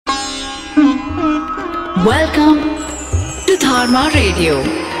Welcome to Dharma Radio.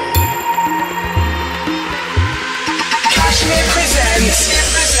 KSHMR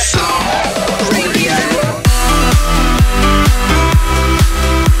presents Dharma Radio.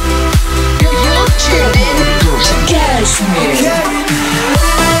 You're tuned in to KSHMR.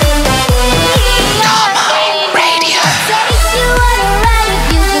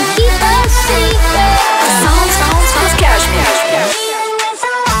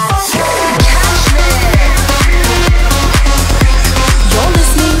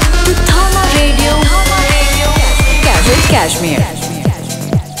 KSHMR.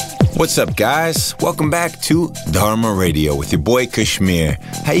 What's up, guys? Welcome back to Dharma Radio with your boy Kashmir.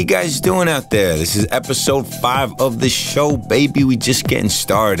 How you guys doing out there? This is episode 5 of the show, baby. We just getting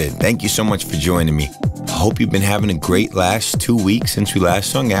started. Thank you so much for joining me. I hope you've been having a great last 2 weeks since we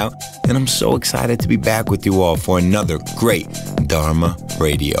last hung out, and I'm so excited to be back with you all for another great Dharma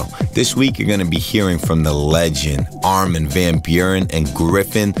Radio. This week, you're going to be hearing from the legend Armin van Buuren and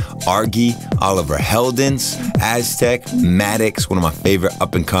Griffin, Argy, Oliver Heldens, Aztec, Maddox, one of my favorite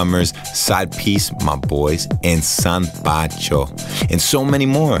up-and-comers, Side Piece, my boys, and San Pacho, and so many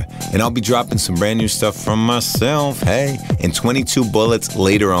more. And I'll be dropping some brand new stuff from myself, hey, and 22 Bullets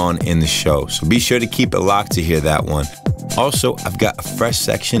later on in the show. So be sure to keep it locked to hear that one. Also, I've got a fresh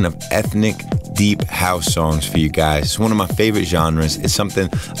section of ethnic deep house songs for you guys. It's one of my favorite genres. It's something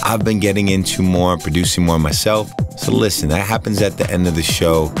I've been getting into more, producing more myself. So listen, that happens at the end of the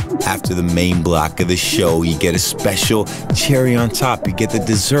show. After the main block of the show, you get a special cherry on top. You get the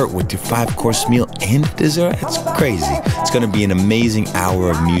dessert with your 5-course meal and dessert. That's crazy. It's going to be an amazing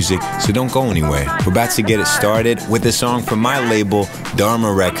hour of music, so don't go anywhere. We're about to get it started with a song from my label,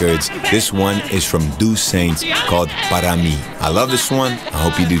 Dharma Records. This one is from Du Saints called Para Mí. I love this one. I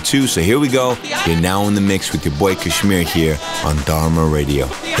hope you do too. So here we go. You're now in the mix with your boy Kashmir here on Dharma Radio.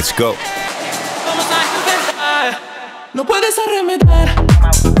 Let's go. No puedes arremeter.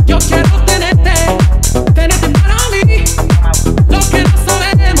 Yo quiero tenerte, tenerte para mí. Lo que no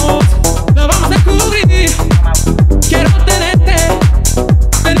sabemos, lo vamos a descubrir. Quiero tenerte,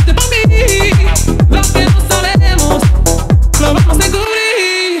 tenerte para mí. Lo que no sabemos, lo vamos a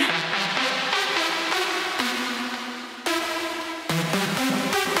descubrir.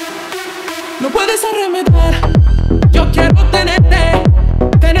 No puedes arremeter. Yo quiero tenerte,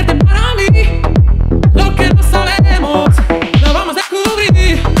 tenerte para mí. Lo que no sabemos, lo vamos a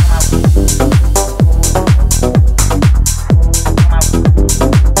descubrir.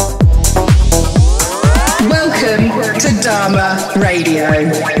 Welcome to Dharma Radio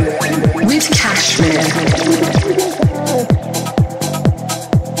with KSHMR.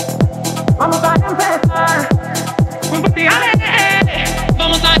 Vamos a empezar. Vamos a empezar.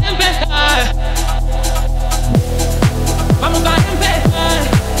 Vamos a empezar. Vamos a empezar.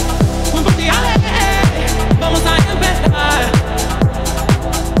 Vamos a empezar.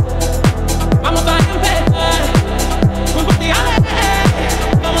 Vamos a empezar.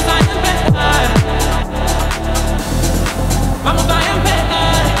 Vamos a empezar.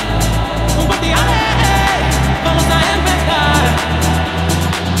 Vamos a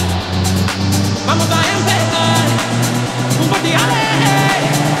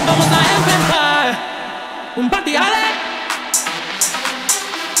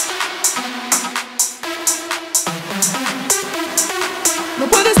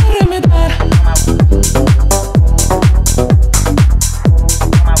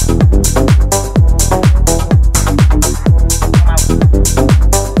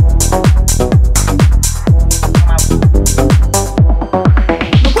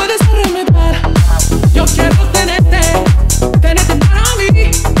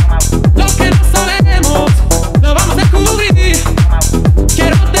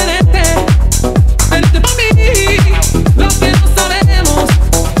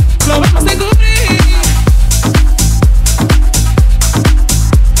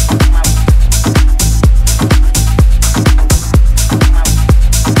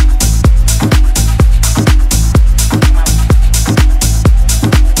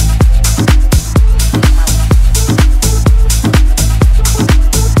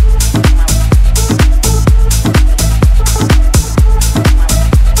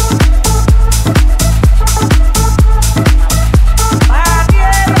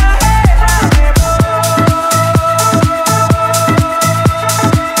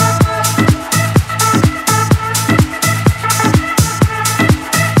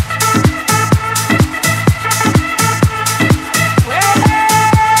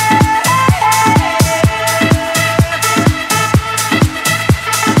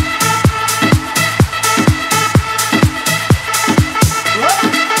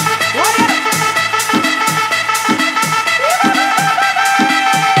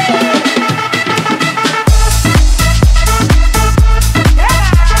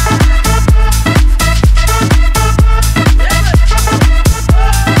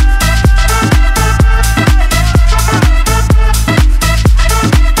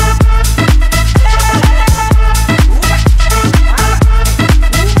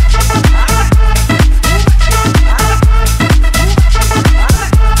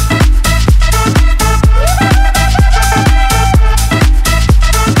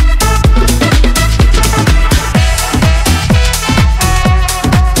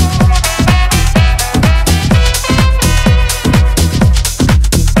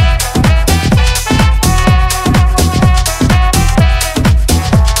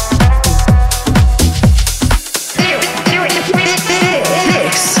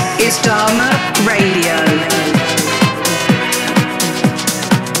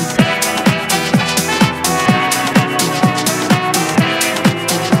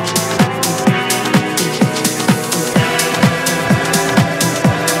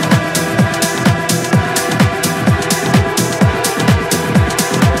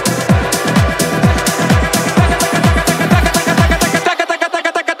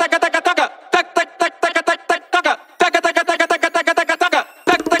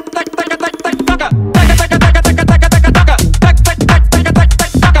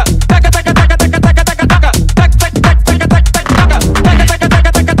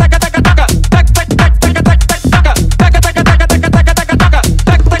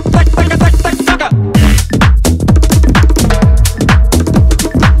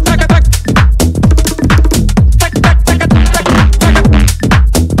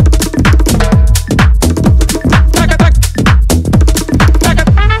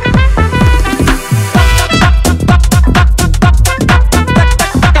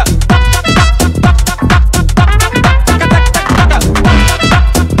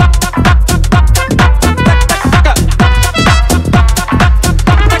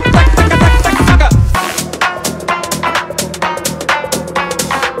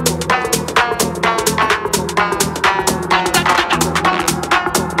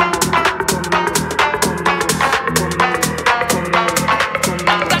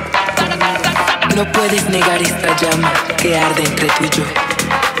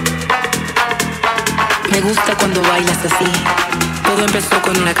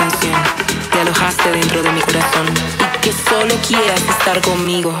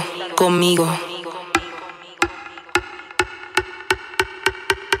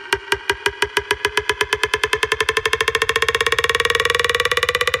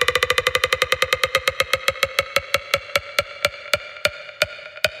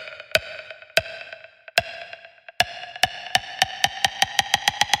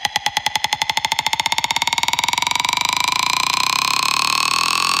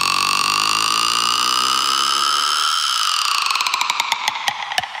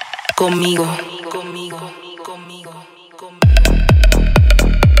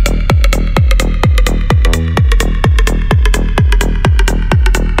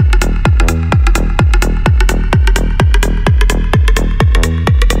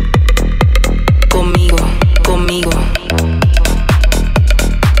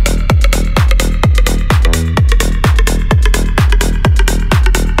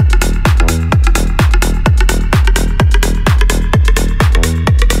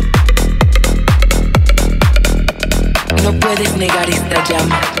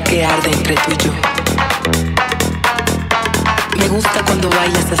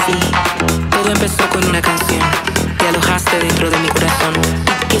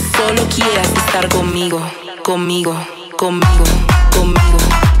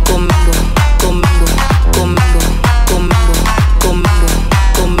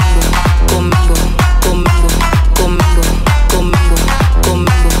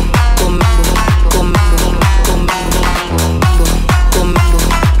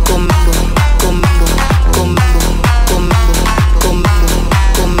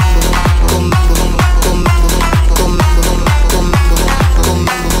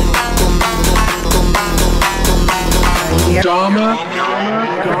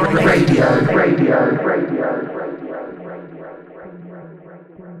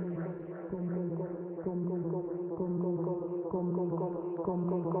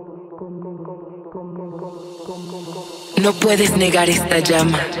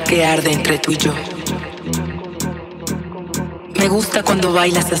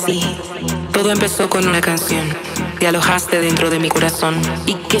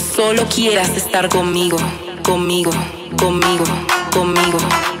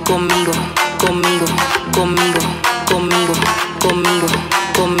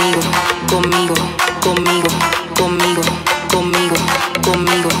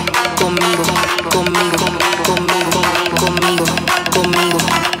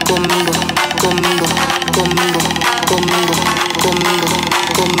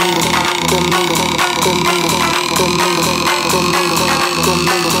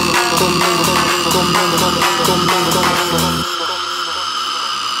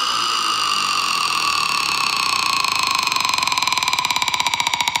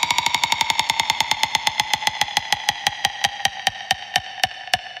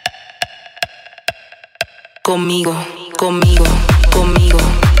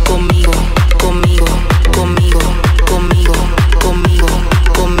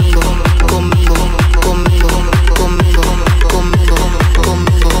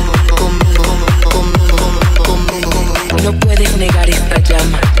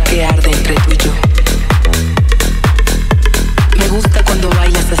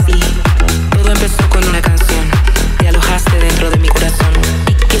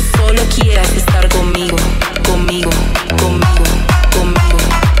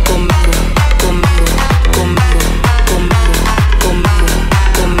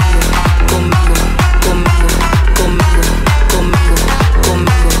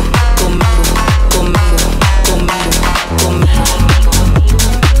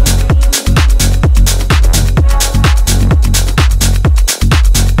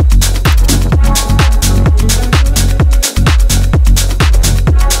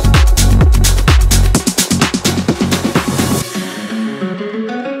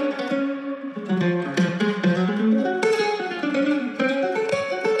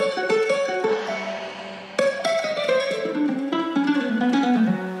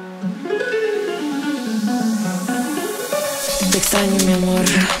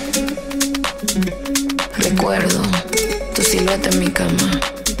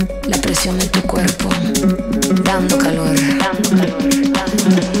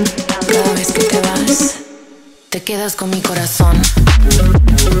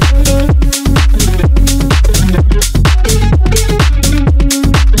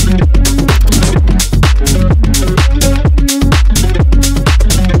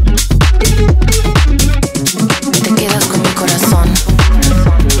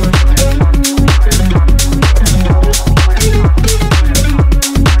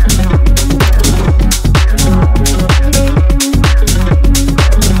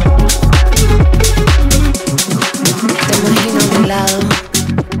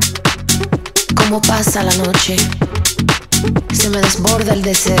cómo pasa la noche. Se me desborda el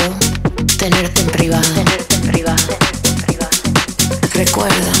deseo tenerte en privado.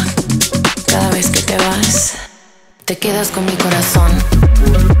 Recuerda, cada vez que te vas, te quedas con mi corazón.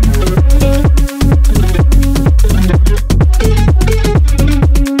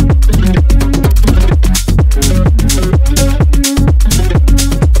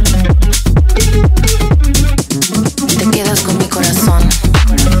 Te quedas con mi corazón.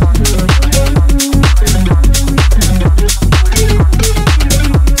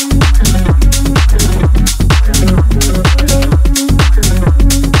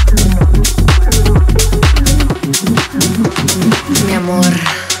 Mi amor,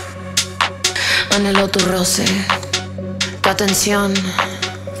 anhelo tu roce, tu atención,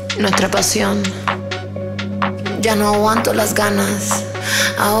 nuestra pasión. Ya no aguanto las ganas,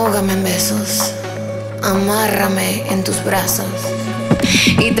 ahógame en besos, amárrame en tus brazos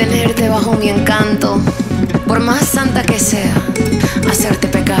y tenerte bajo mi encanto. Por más santa que sea, hacerte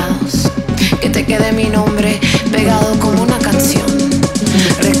pecados, que te quede mi nombre pegado como una canción.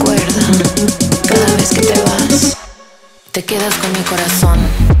 Recuerda, cada vez que te vas, te quedas con mi corazón.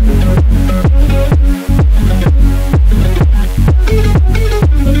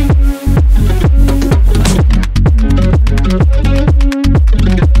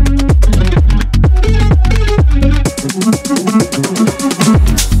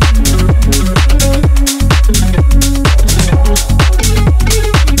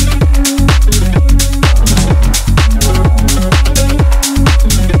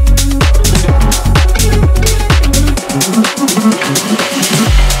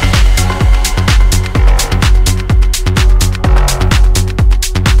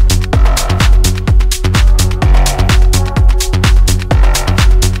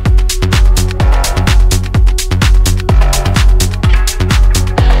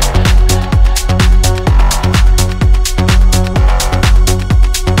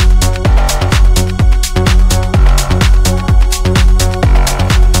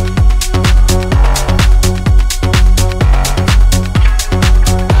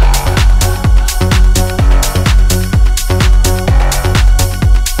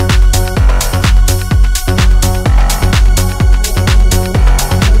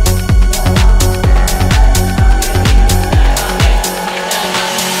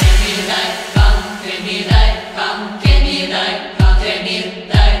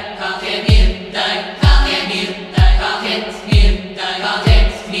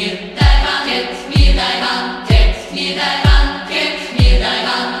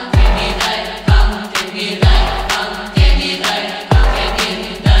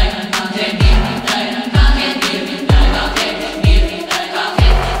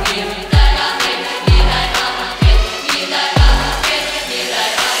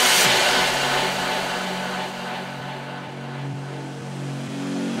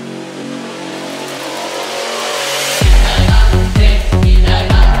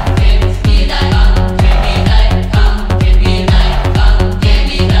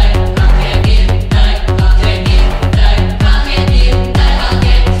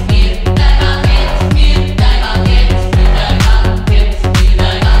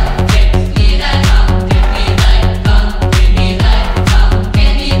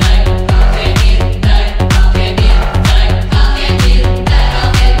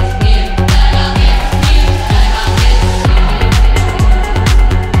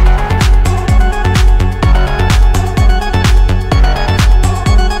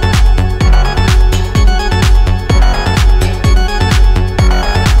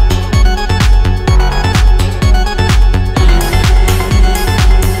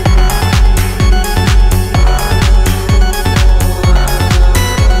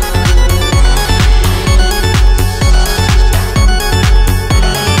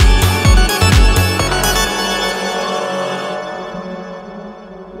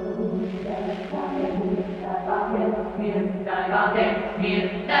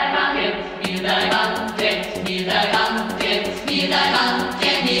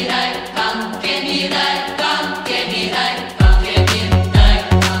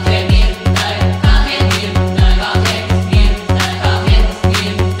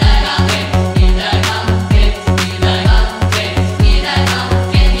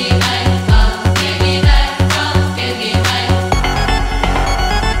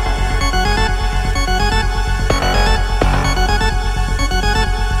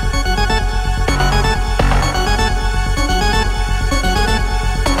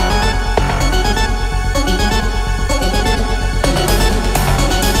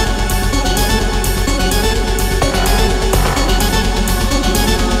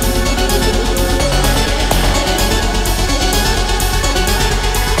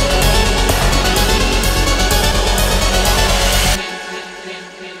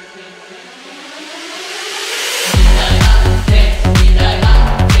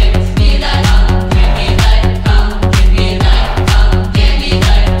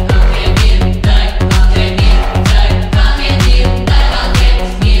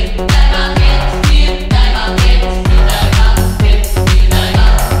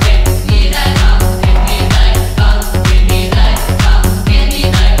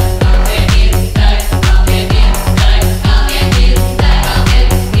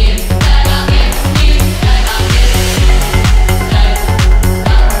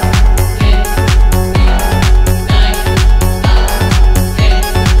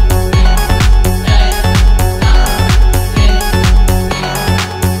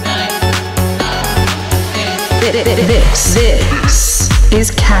 This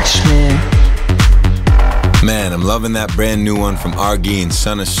is Kashmir. Man, I'm loving that brand new one from Argy and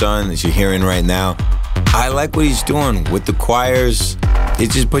Son of Sun that you're hearing right now. I like what he's doing with the choirs.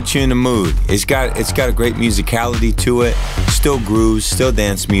 It just puts you in the mood. It's got a great musicality to it. Still grooves, still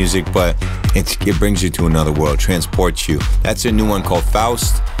dance music, but it brings you to another world, transports you. That's a new one called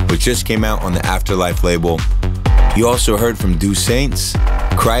Faust, which just came out on the Afterlife label. You also heard from Do Saints,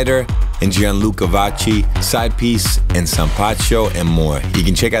 Kreider, and Gianluca Vacci, Side Piece, and Sampacho, and more. You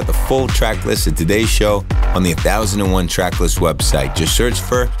can check out the full track list of today's show on the 1001 Tracklist website. Just search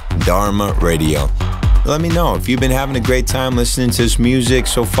for Dharma Radio. Let me know if you've been having a great time listening to this music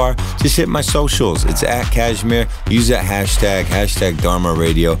so far. Just hit my socials. It's at Kashmir. Use that hashtag Dharma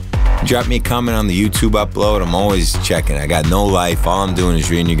Radio. Drop me a comment on the YouTube upload. I'm always checking. I got no life. All I'm doing is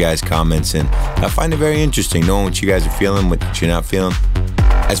reading you guys' comments, and I find it very interesting knowing what you guys are feeling, what you're not feeling.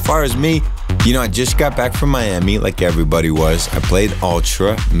 As far as me, I just got back from Miami like everybody was. I played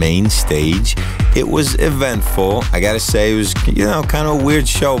Ultra main stage. It was eventful. I gotta say, it was, kind of a weird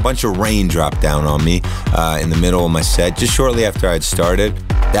show. A bunch of rain dropped down on me in the middle of my set, just shortly after I'd started.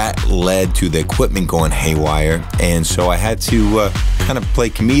 That led to the equipment going haywire, and so I had to kind of play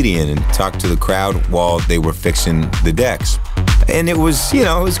comedian and talk to the crowd while they were fixing the decks. And it was, it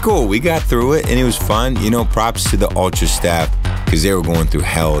was cool. We got through it, and it was fun. Props to the Ultra staff, because they were going through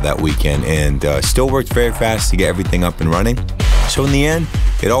hell that weekend, and still worked very fast to get everything up and running. So in the end,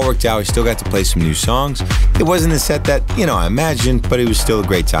 it all worked out. We still got to play some new songs. It wasn't a set that, I imagined, but it was still a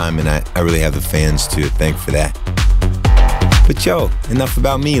great time, and I really have the fans to thank for that. But enough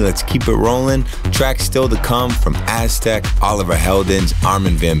about me. Let's keep it rolling. Tracks still to come from Aztec, Oliver Heldens,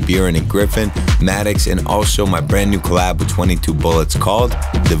 Armin van Buuren and Griffin, Maddox, and also my brand new collab with 22 Bullets called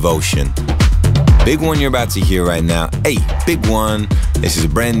Devotion. Big one you're about to hear right now. Hey, big one. This is a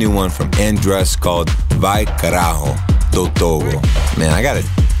brand new one from Andres called Vai Carajo do Togo. Man,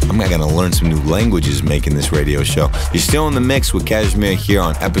 I'm not gonna learn some new languages making this radio show. You're still in the mix with Kashmir here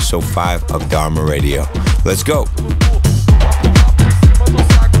on episode 5 of Dharma Radio. Let's go.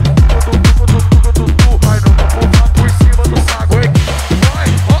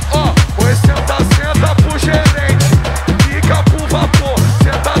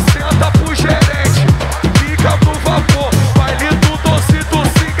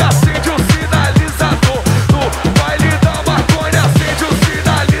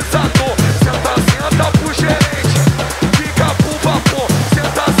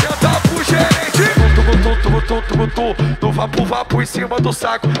 Vapo em cima do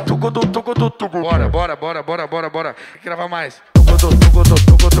saco, tugu do tugu do tugu. Bora. Grava mais. Tugu do tugu do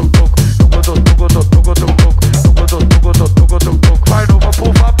tugu do tugu. Tugu do tugu do tugu do tugu. Tugu do tugu do tugu do tugu. Vai no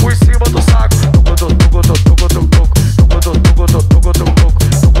vapo em cima do saco. Tugu do tugu do tugu do tugu. Tugu do tugu do tugu do tugu.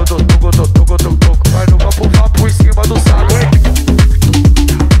 Tugu do tugu do tugu do tugu. Vai no vapo em cima do saco.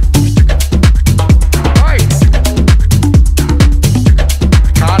 Vai.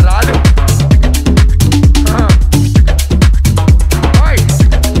 Caralho.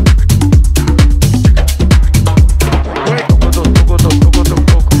 Tugu do tugu do tugu do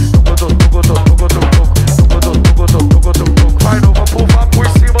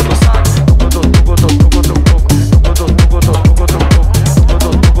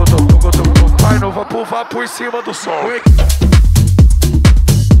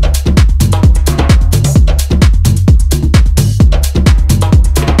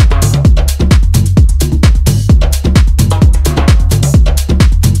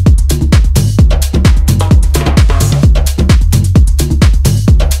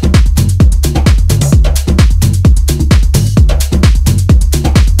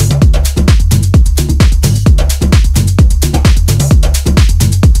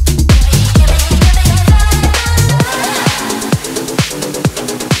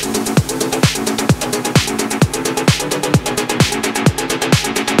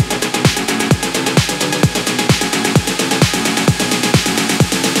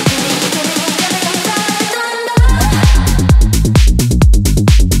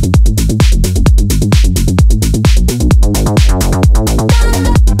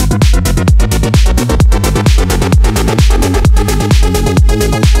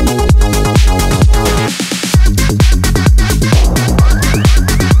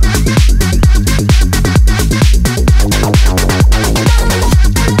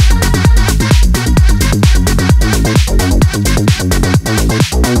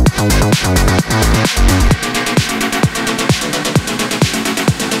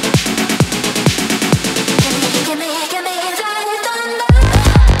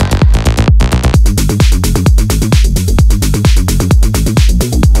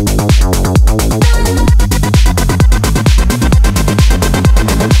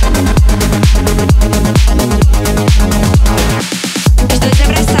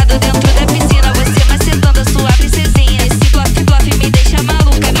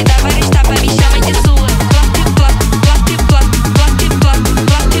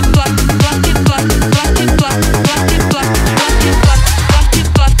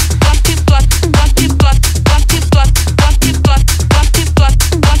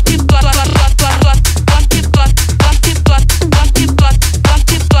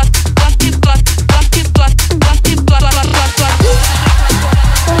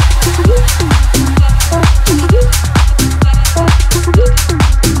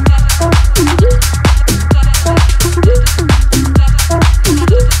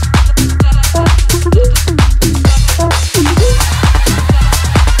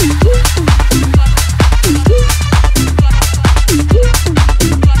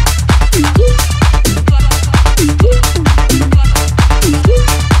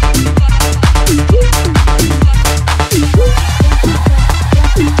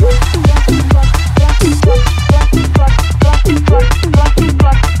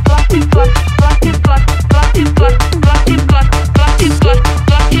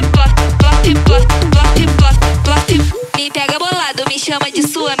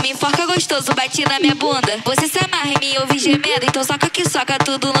gostoso, bate na minha bunda. Você se amarra em mim, ouve gemendo, então soca que soca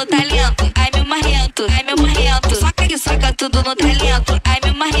tudo no talento. Ai meu marrento, ai meu marrento, soca que soca tudo no talento. Ai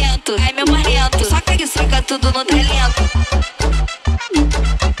meu marrento, ai meu marrento, soca que soca tudo no talento.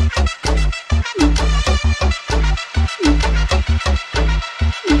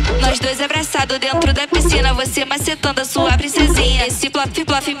 Nós dois abraçados dentro da piscina, você macetando a sua princesinha. Esse plof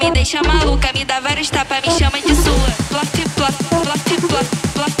plof me deixa maluca, me dá vários tapas, me chama de sua. Plof plof, plof plof,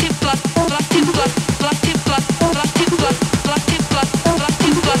 plof plof, plof plof, plof plof, plof plof, plof plof, plof plof, plof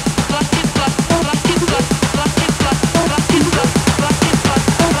plof, plof plof, plof plof, plof plof, plof plof, plof plof.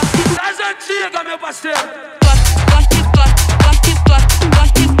 Das antigas, meu parceiro. Plof plof, plof plof, plof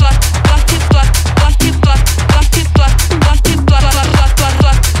plof, plof plof, plof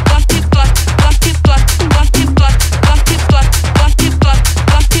plof, plof plof,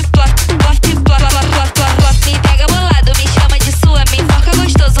 plof plof. Me pega bolado, me chama de sua, me enforca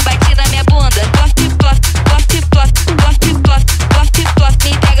gostoso, bate na minha bunda. Plof plof, plof plof, plof plof, plof plof.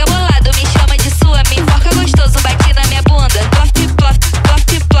 Me pega bolado, me chama de sua, me enforca gostoso, bate na minha bunda. Plof plof, plof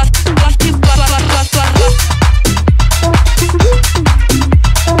plof, plof plof, plof plof.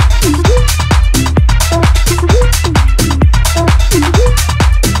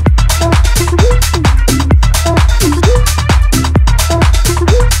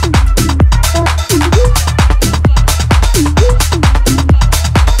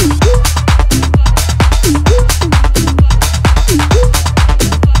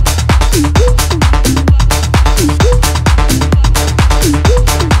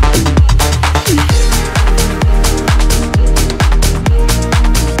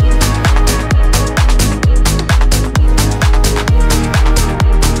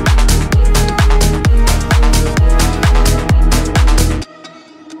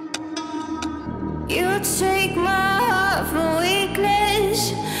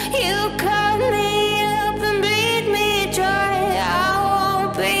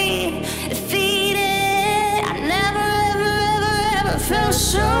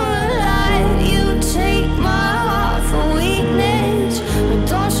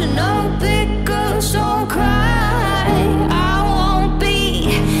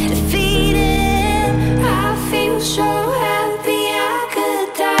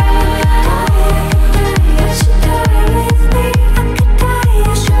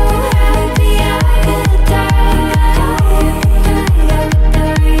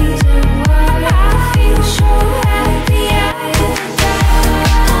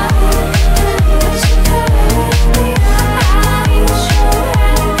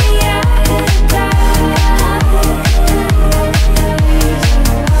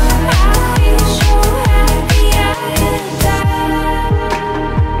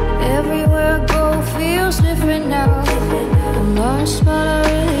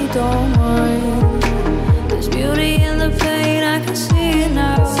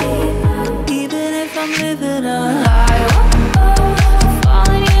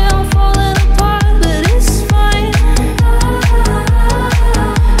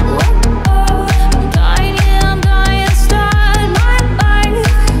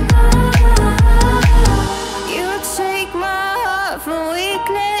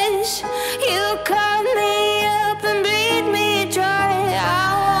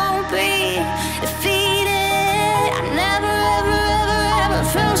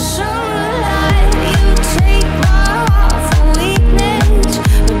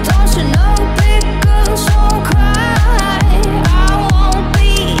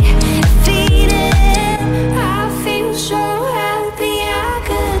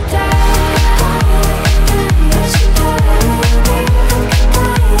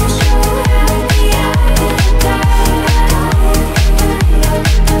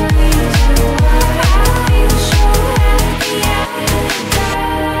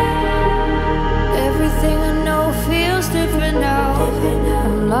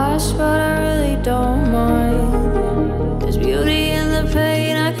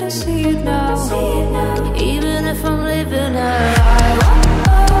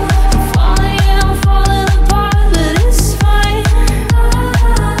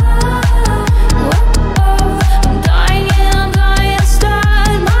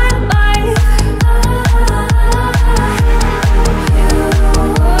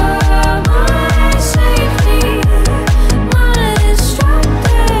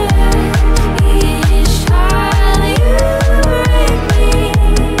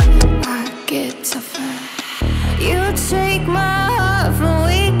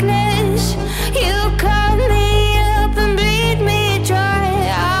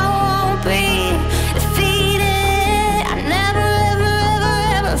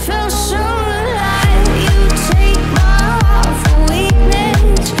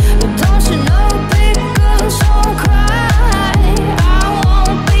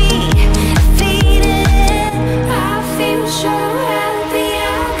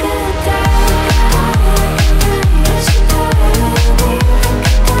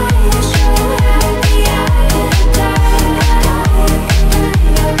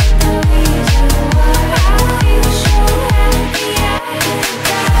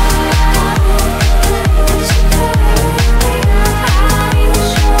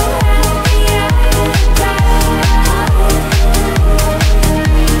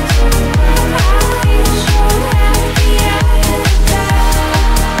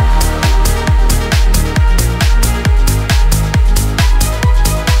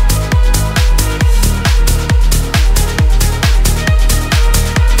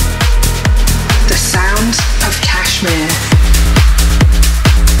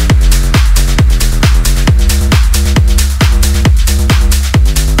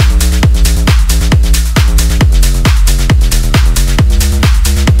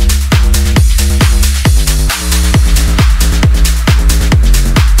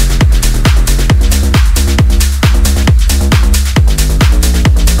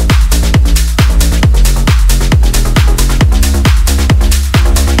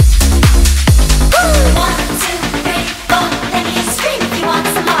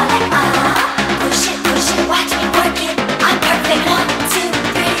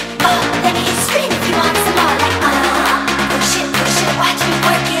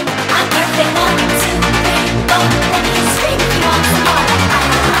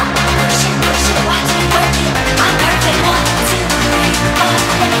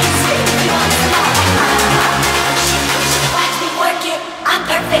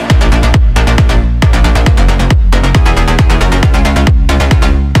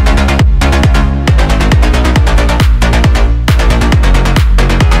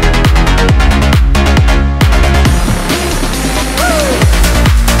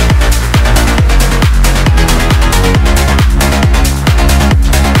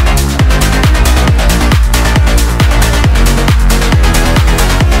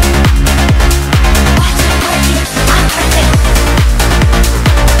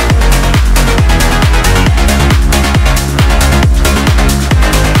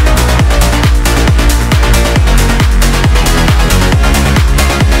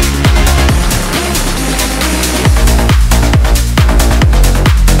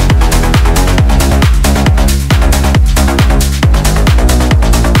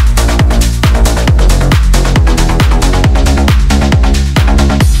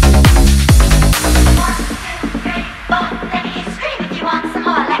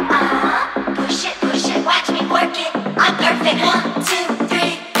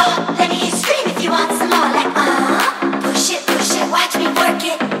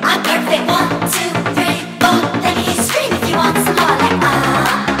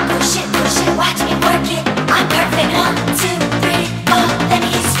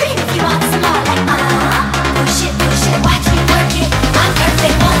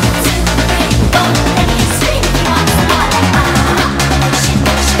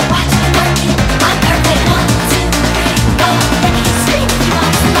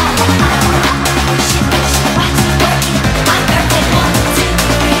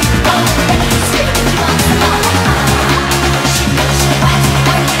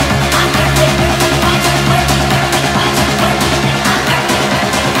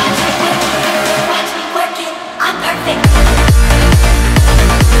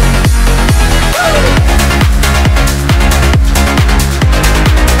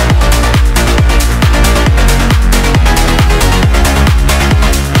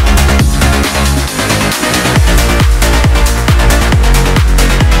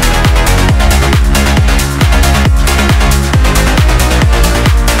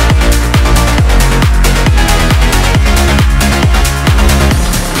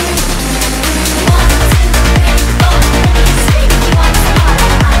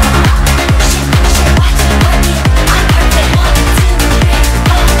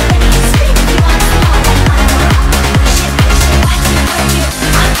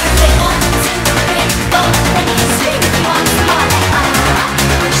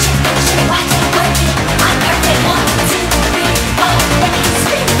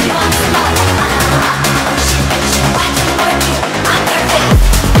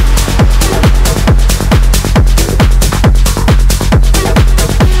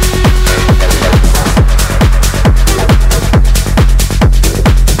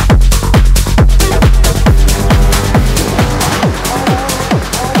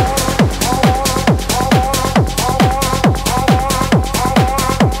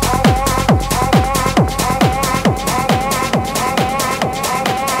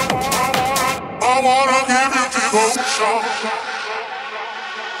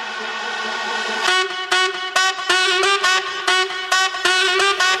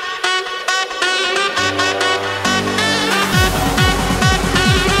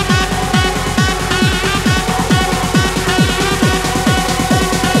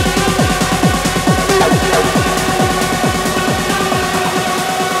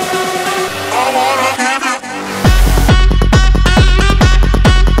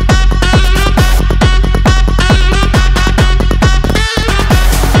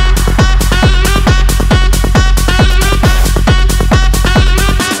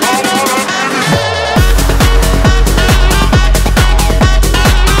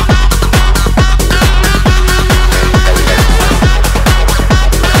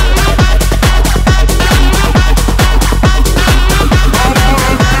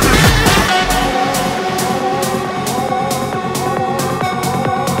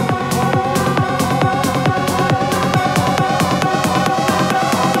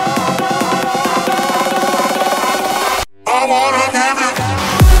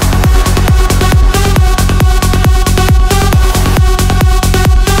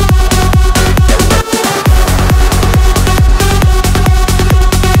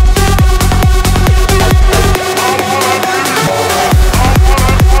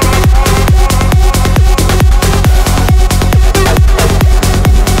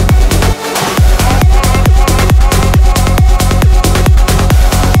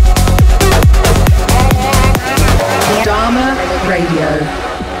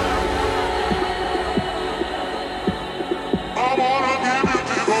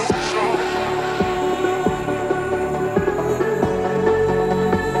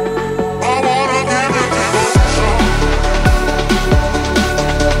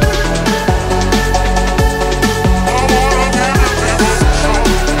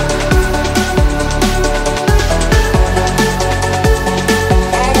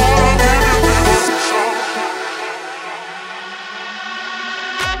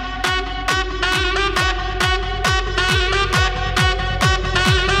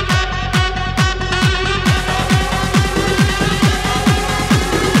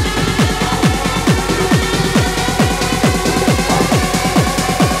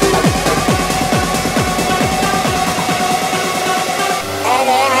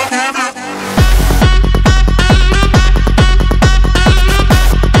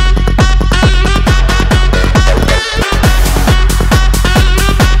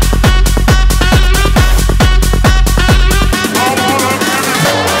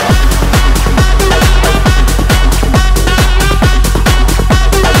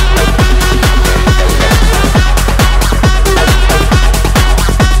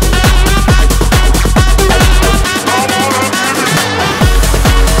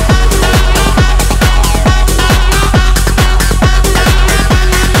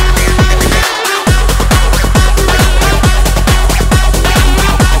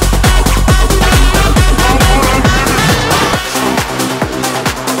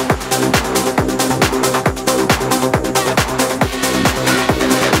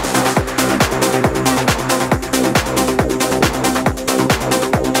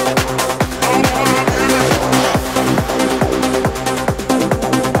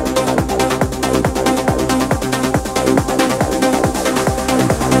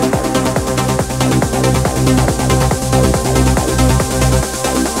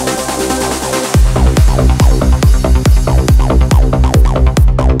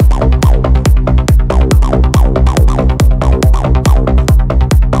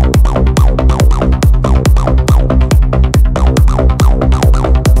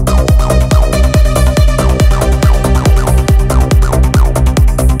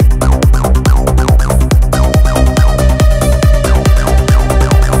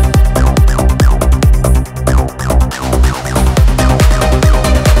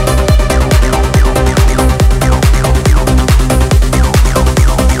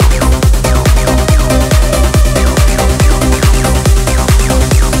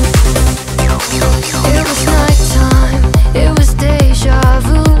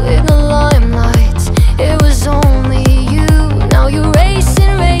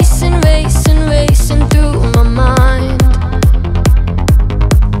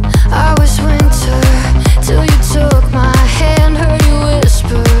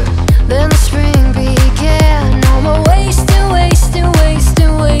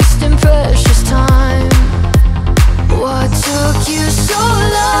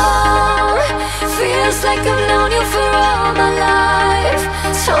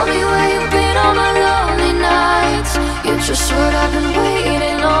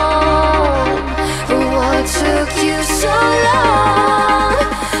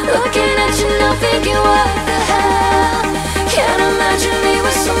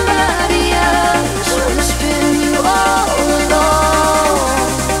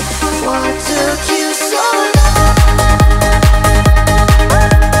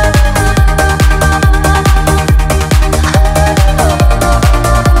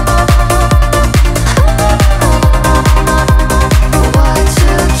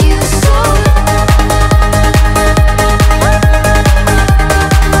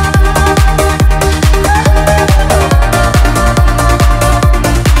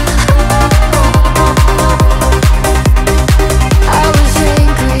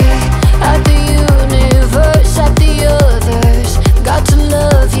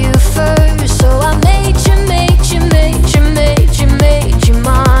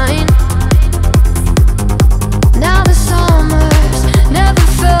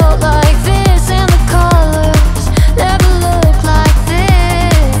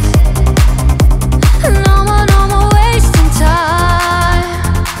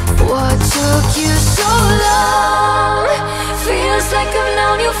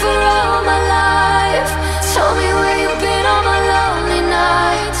 known you for all my life. Tell me where you've been on my lonely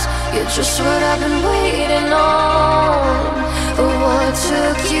nights. You're just what I've been waiting on. But what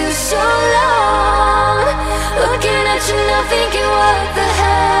took you so long? Looking at you now thinking what the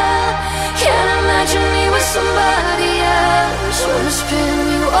hell. Can't imagine me with somebody else. Wanna spin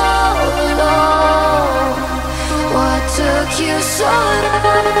you all alone. What took you so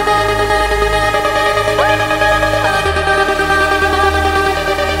long?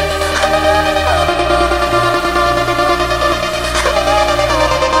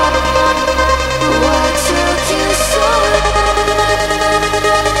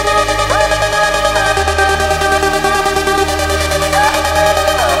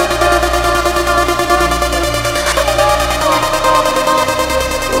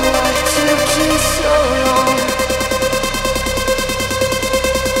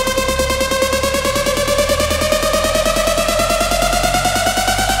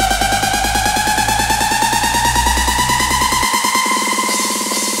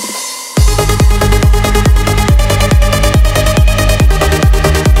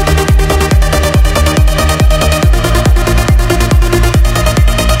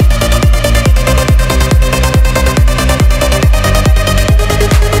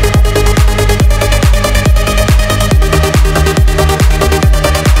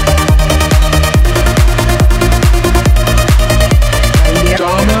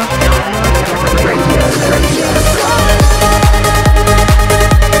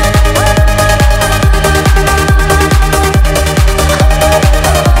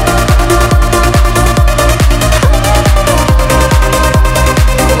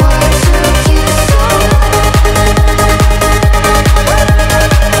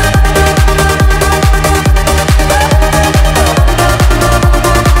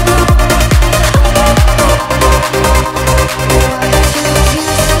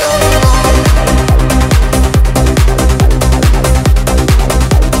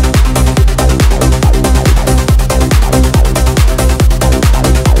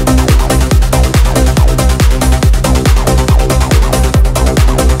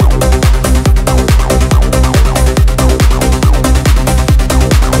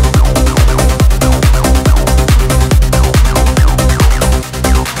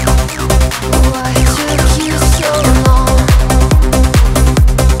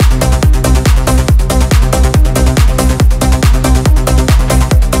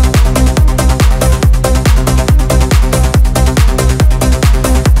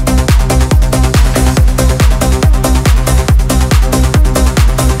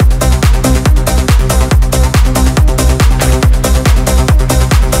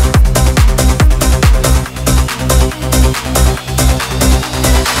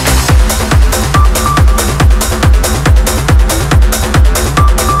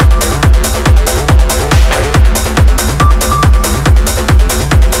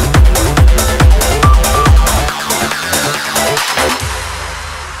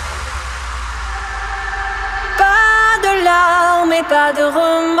 Pas de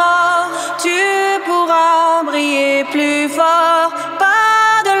remords, tu pourras briller plus fort.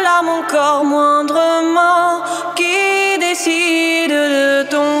 Pas de larmes encore moindrement qui décide de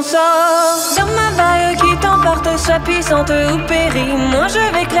ton sort. Dans ma vague qui t'emporte, sois puissante ou péris. Moi je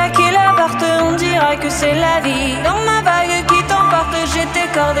vais claquer la porte, on dira que c'est la vie. Dans ma vague qui t'emporte, j'ai tes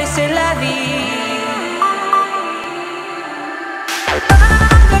cordes et c'est la vie.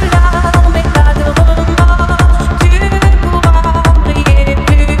 Pas de larmes et pas de remords.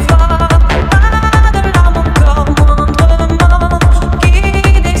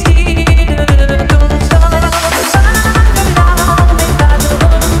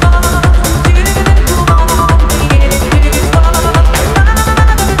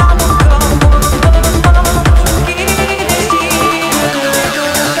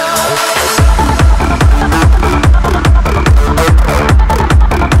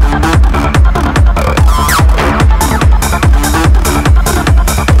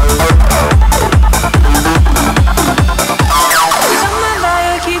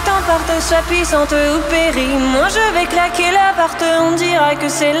 Puissante ou péris, moi je vais claquer la porte, on dira que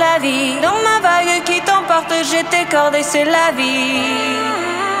c'est la vie. Dans ma vague qui t'emporte, j'ai tes cordes et c'est la vie.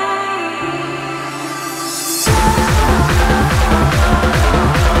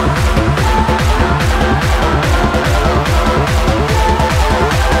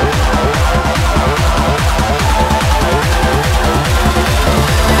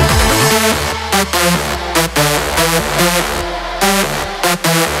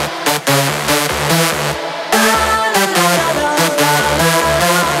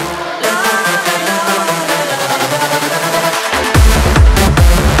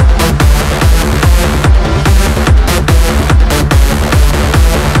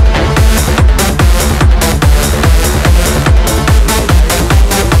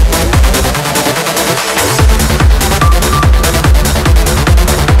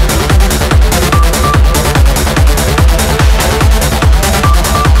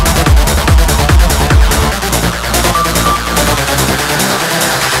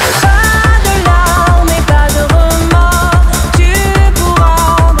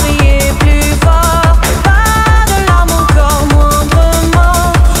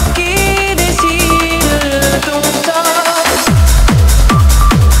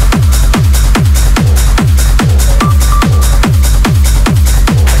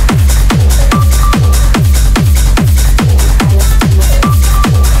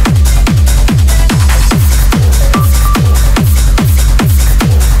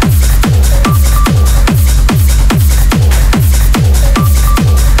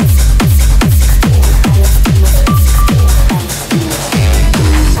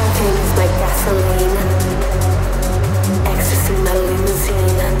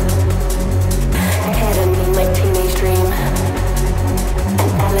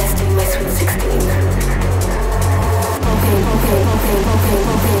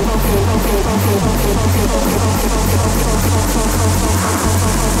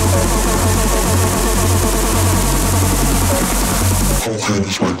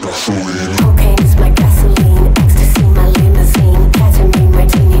 Cocaine is my gasoline, ecstasy my limousine, ketamine my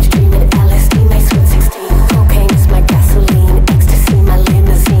teenage dream, and LSD my sweet 16. Cocaine is my gasoline, ecstasy my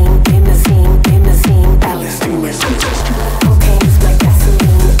limousine, LSD my sweet 16. Cocaine is my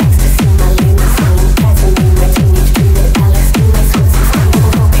gasoline, ecstasy my limousine, ketamine my teenage dream, and LSD my sweet 16.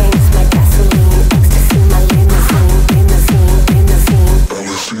 Cocaine is my gasoline, ecstasy my limousine,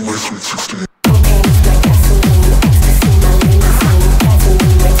 LSD my sweet 16.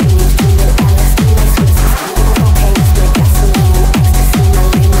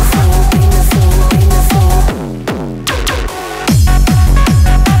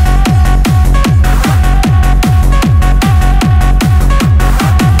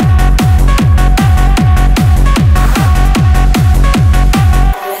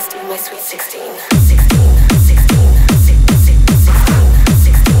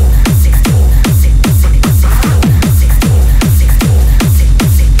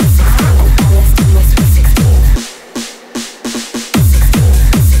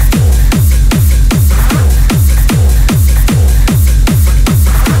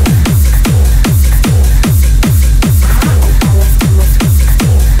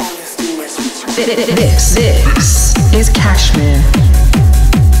 This is Kashmir.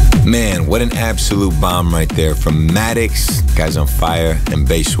 Man, what an absolute bomb right there from Maddox, Guys on Fire, and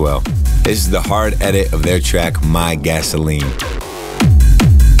Basewell. This is the hard edit of their track, My Gasoline.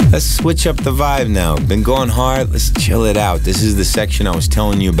 Let's switch up the vibe now. Been going hard, let's chill it out. This is the section I was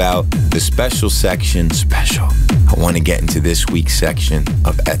telling you about, the special section, special. I want to get into this week's section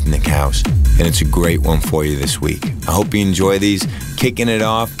of Ethnic House, and it's a great one for you this week. I hope you enjoy these, kicking it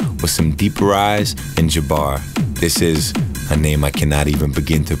off with some Deeper Eyes and Jabbar. This is a name I cannot even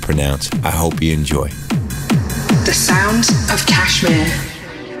begin to pronounce. I hope you enjoy. The sounds of Kashmir.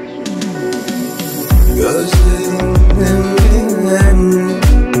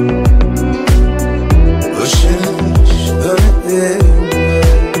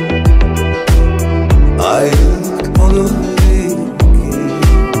 Ayrılık olur değil ki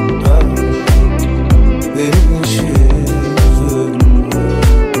benim için üzülme.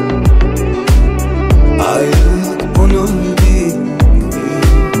 Ayrılık olur değil ki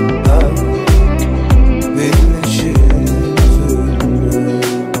benim için üzülme.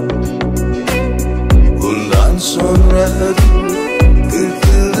 Bundan sonra 40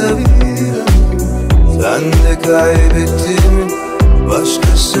 yılda bir sen de kaybettin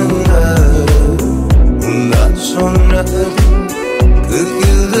başkasında. Bundan sonra 40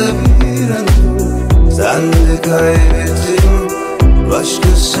 yılda bir an sen de kaybettin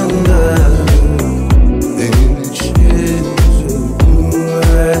başkasında. Benim için üzülme,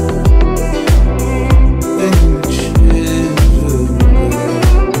 benim için üzülme,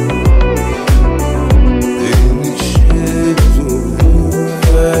 benim için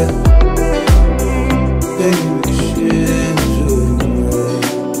üzülme, benim için üzülme.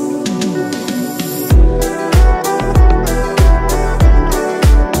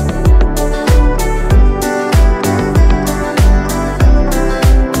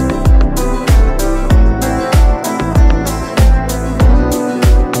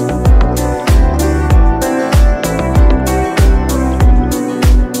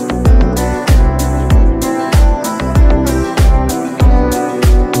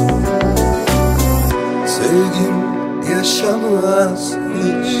 Yaşamaz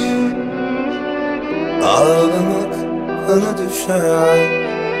hiç, ağlamak bana düşer.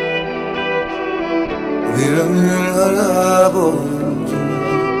 Bir ömrüm harap oldu,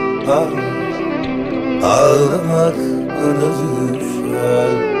 ağlamak bana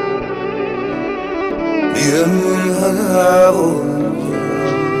düşer. Bir ömrüm harap oldu,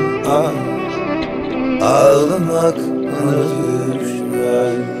 ağlamak bana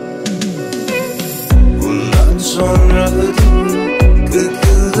düşer. Bundan sonra 40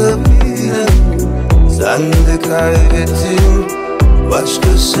 yılda bir an sen de kaybettin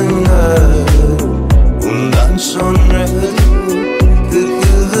başkasına. Bundan sonra 40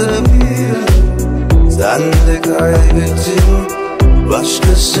 yılda bir an sen de kaybettin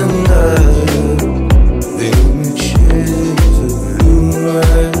başkasına. Benim için üzülme,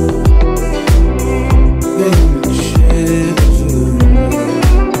 benim için üzülme.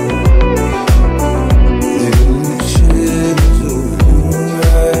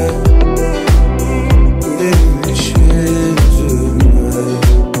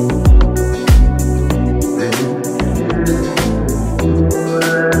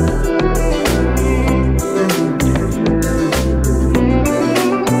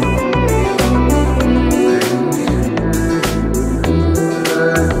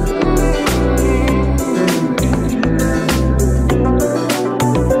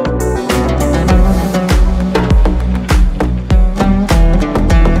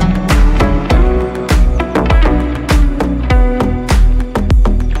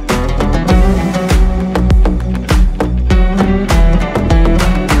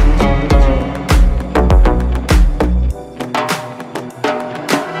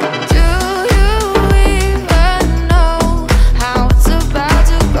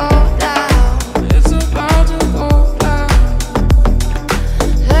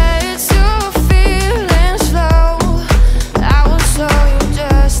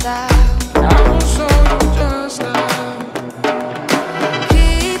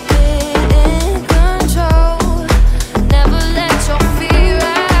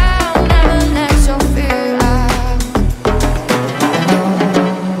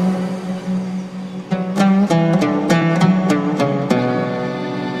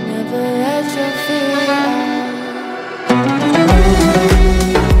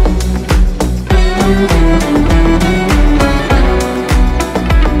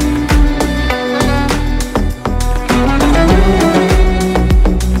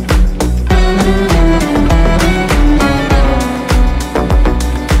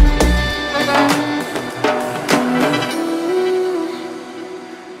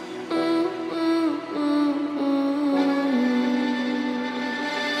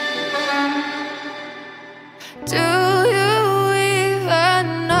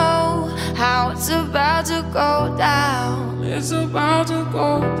 go down. It's about to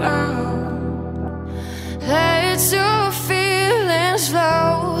go down. Let your feelings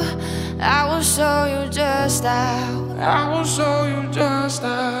flow. I will show you just how. I will show you just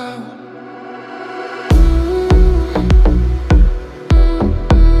how.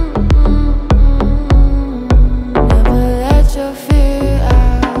 Never let your fear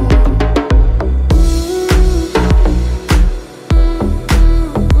out.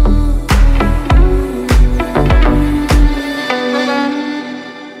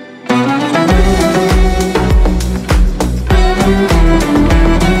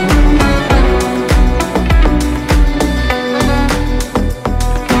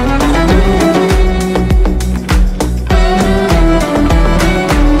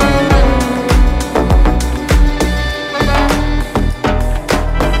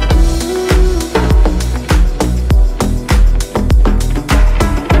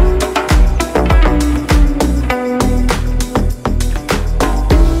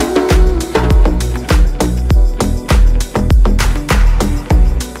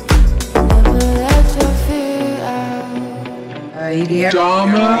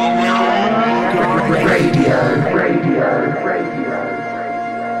 Dharma Radio.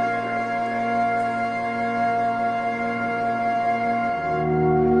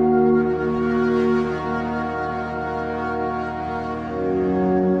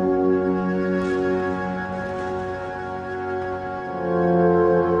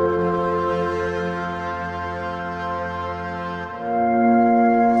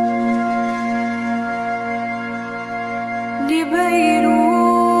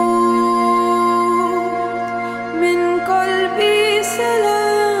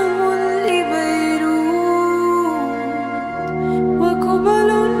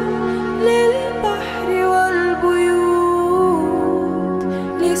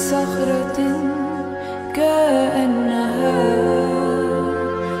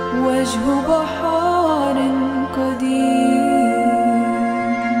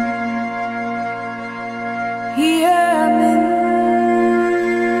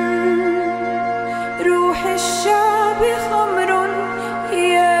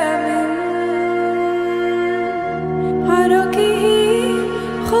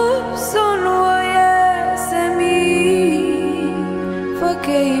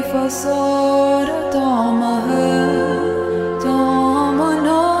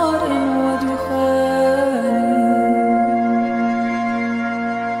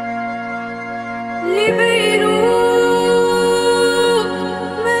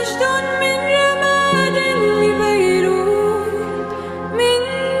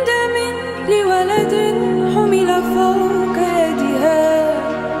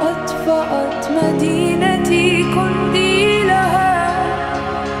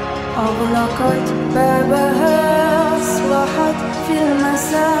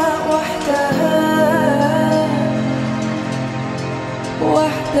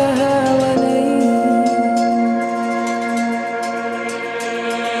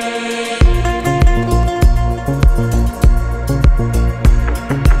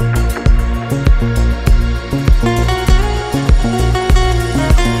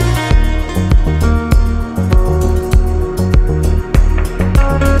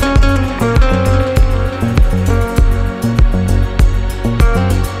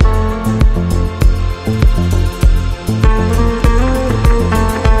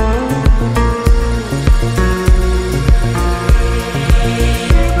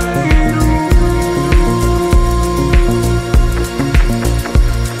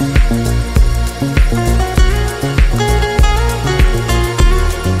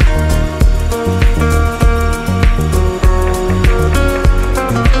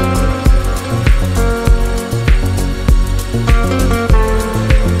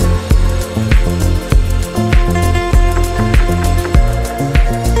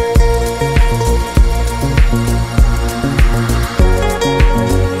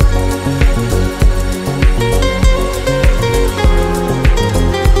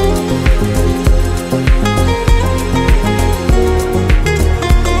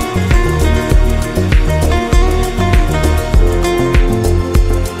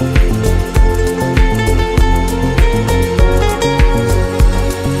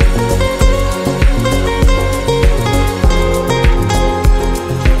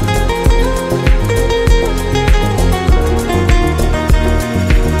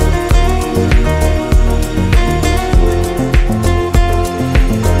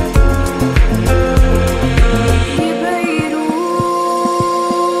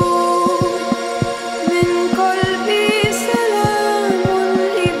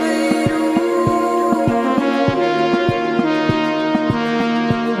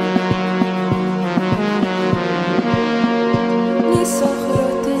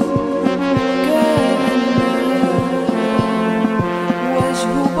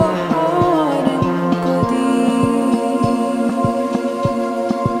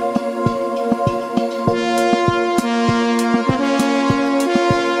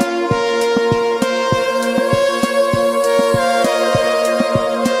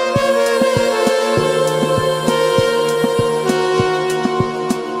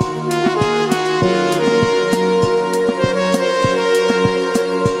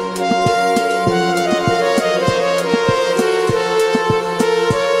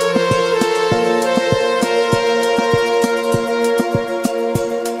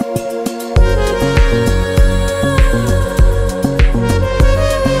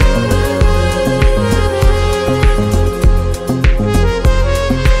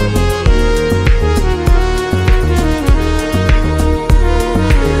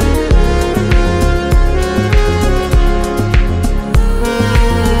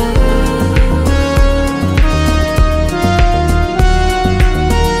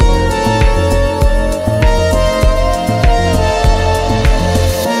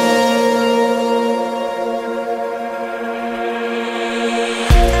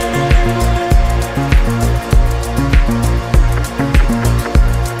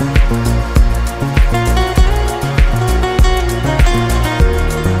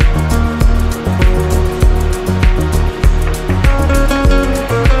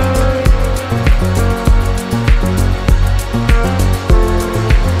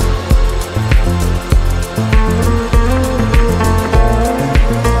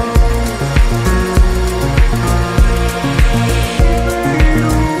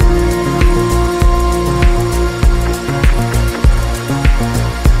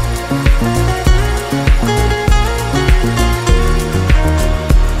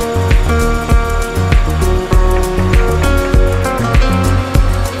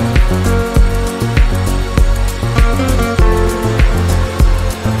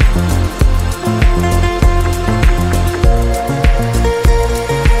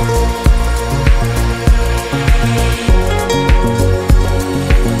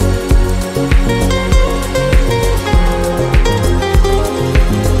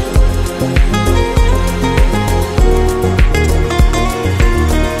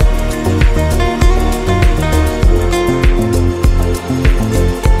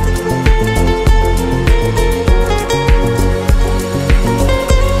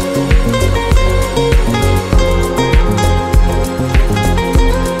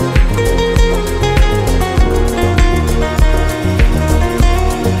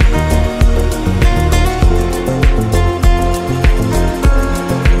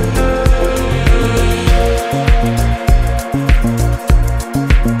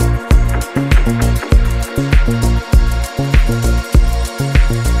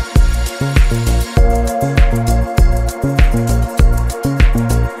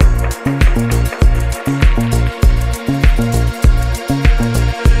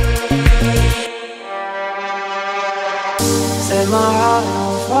 Set my heart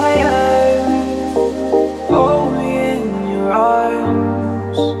on fire. Hold me in your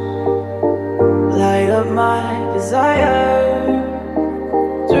arms. Light up my desire.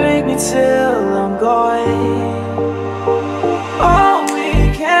 Drink me till I'm gone. Oh,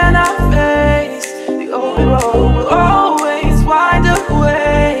 we cannot face the open road. We'll always wind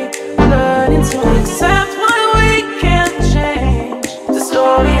away. Learning to accept what we can't change. The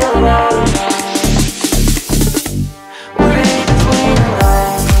story of our lives.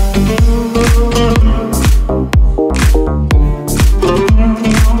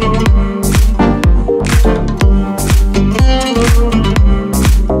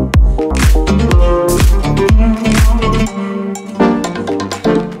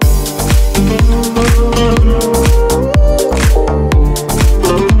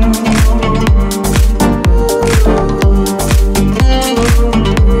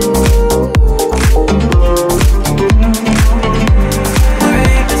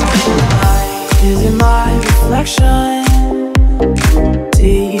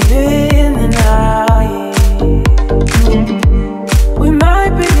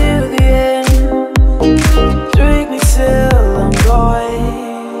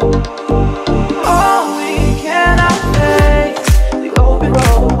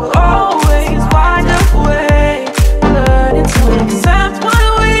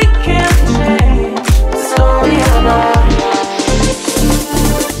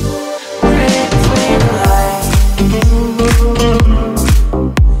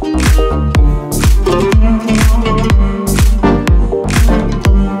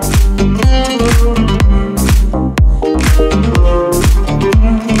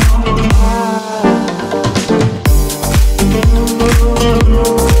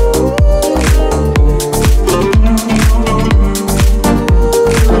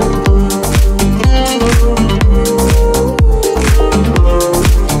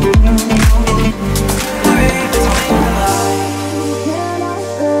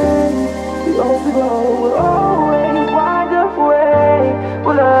 go, we'll always wind up way.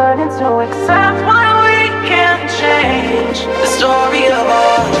 We're learning to accept what we can't change. The story of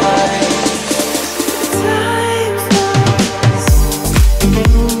our lives.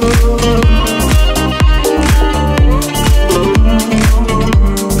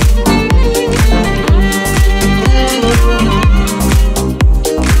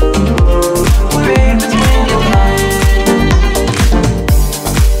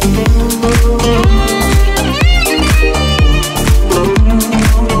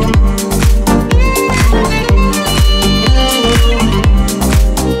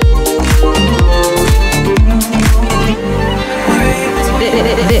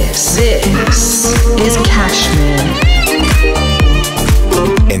 This is Kashmir.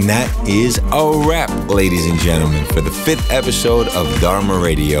 And that is a wrap, ladies and gentlemen, for the 5th episode of Dharma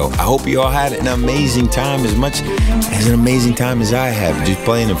Radio. I hope you all had an amazing time, as much as an amazing time as I have just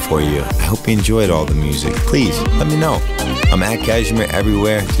playing it for you. I hope you enjoyed all the music. Please, let me know. I'm at Kashmir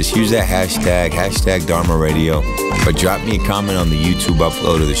everywhere. Just use that hashtag Dharma Radio, or drop me a comment on the YouTube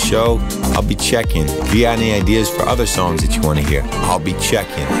upload of the show. I'll be checking. If you got any ideas for other songs that you want to hear, I'll be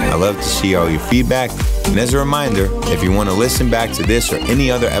checking. I love to see all your feedback. And as a reminder, if you want to listen back to this or any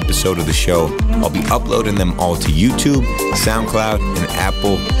other episode of the show, I'll be uploading them all to YouTube, SoundCloud, and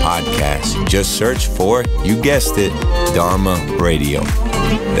Apple Podcasts. Just search for, you guessed it, Dharma Radio.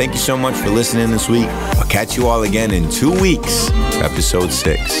 Thank you so much for listening this week. I'll catch you all again in 2 weeks for episode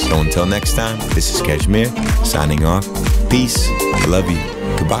 6. So until next time, this is Kashmir signing off. Peace. I love you.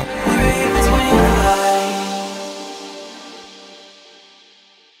 Goodbye.